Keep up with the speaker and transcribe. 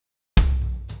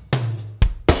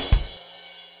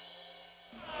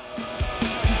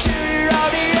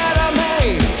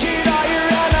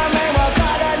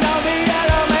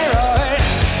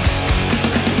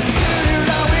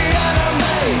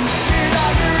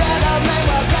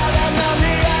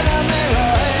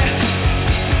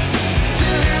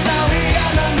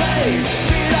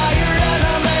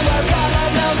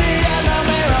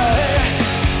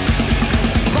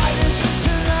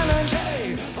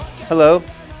Hello,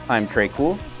 I'm Tré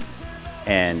Cool,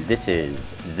 and this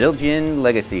is Zildjian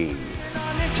Legacy.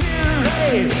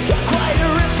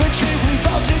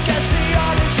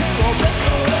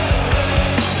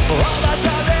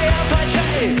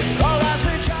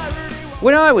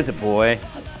 When I was a boy,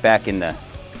 back in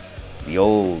the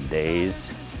old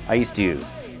days, I used to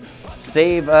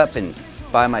save up and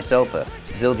buy myself a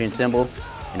Zildjian cymbal,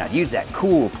 and I'd use that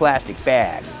cool plastic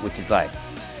bag, which is like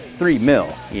 $3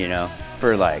 mil, you know,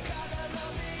 for like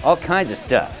all kinds of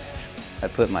stuff.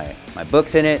 I'd put my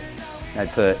books in it, and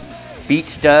I'd put beach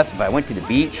stuff if I went to the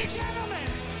beach.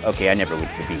 Okay, I never went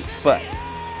to the beach, but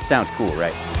sounds cool,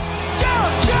 right?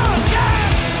 Jump, jump, jump!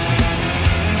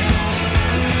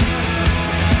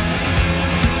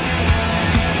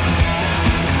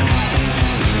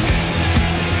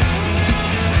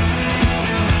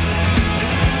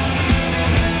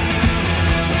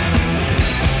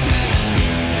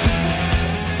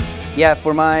 Yeah,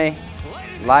 for my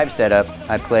live setup,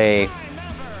 I play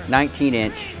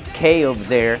 19-inch K over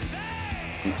there,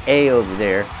 an A over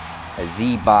there, a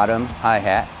Z bottom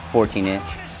hi-hat, 14-inch,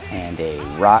 and a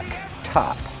rock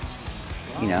top.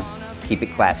 You know, keep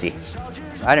it classy.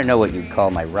 I don't know what you'd call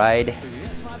my ride,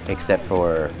 except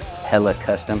for hella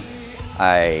custom.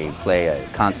 I play a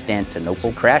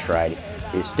Constantinople crash ride.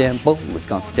 Istanbul, it's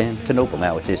Constantinople.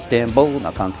 Now it's Istanbul,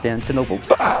 not Constantinople.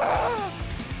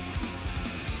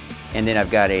 And then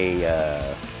I've got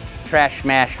a trash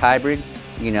smash hybrid,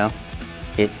 you know.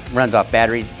 It runs off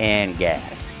batteries and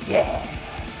gas. Yeah.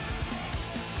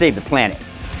 Save the planet.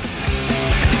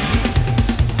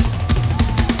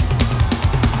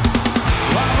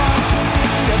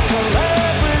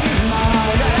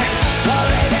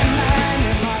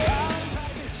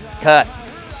 Cut.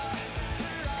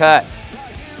 Cut.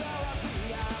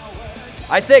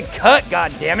 I said cut,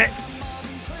 goddammit.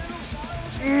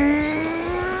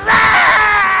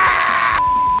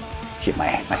 Shit, my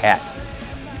hat's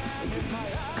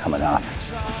coming off.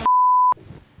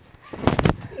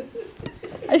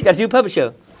 I just got to do a puppet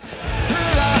show.